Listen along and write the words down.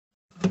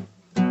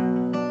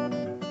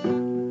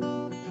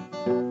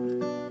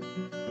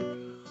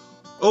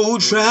Oh,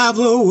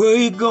 traveler, where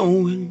you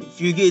going?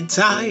 If you get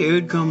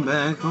tired, come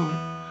back home.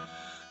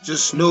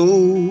 Just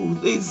know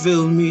they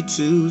filled me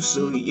too,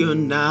 so you're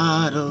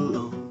not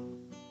alone.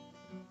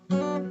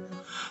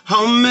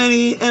 How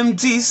many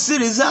empty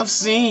cities I've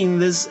seen,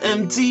 this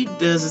empty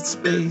desert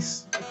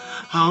space.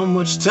 How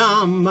much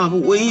time I've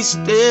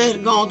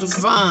wasted, gone to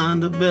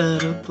find a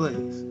better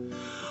place.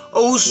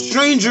 Oh,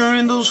 stranger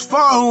in those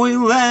faraway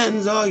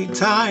lands, are you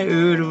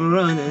tired of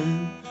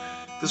running?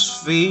 'Cause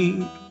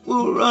fate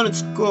will run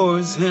its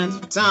course, hands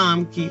of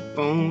time keep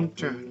on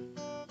turning.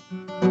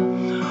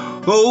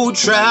 Oh,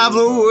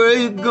 traveler, where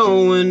you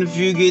going? If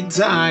you get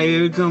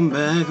tired, come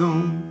back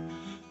home.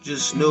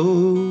 Just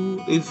know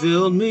they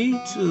filled me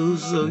too,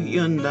 so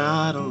you're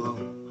not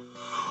alone.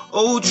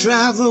 Oh,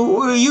 traveler,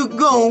 where you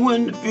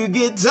going? If you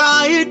get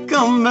tired,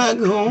 come back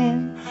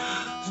home.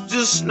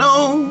 Just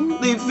know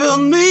they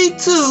filled me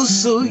too,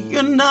 so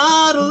you're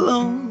not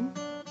alone.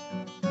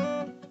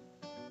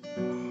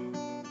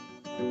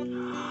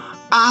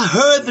 I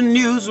heard the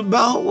news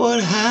about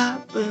what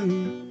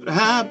happened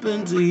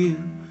to you.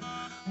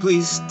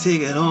 Please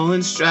take it all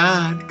in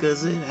stride,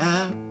 'cause it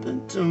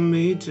happened to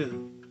me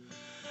too.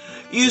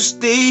 You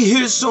stay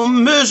here so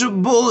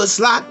miserable, it's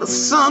like the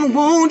sun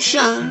won't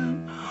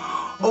shine.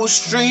 Oh,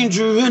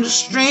 stranger in a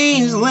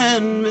strange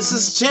land,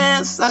 misses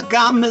chance like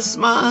I miss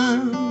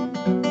mine.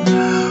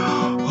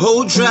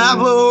 Oh,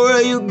 traveler,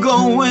 where you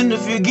going?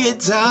 If you get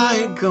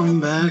tired,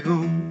 come back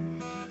home.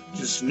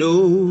 Just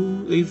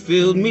know they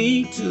filled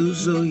me too,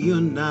 so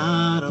you're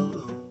not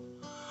alone.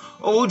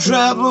 Oh,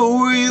 traveler,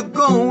 where you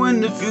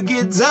going? If you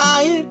get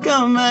tired,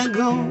 come back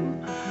home.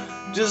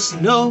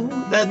 Just know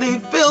that they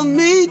filled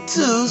me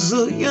too,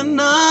 so you're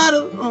not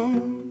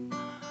alone.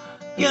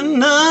 You're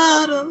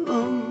not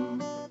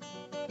alone.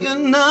 You're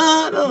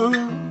not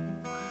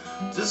alone.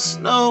 Just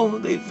know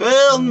they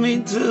failed me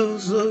too,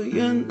 so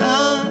you're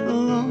not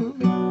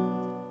alone.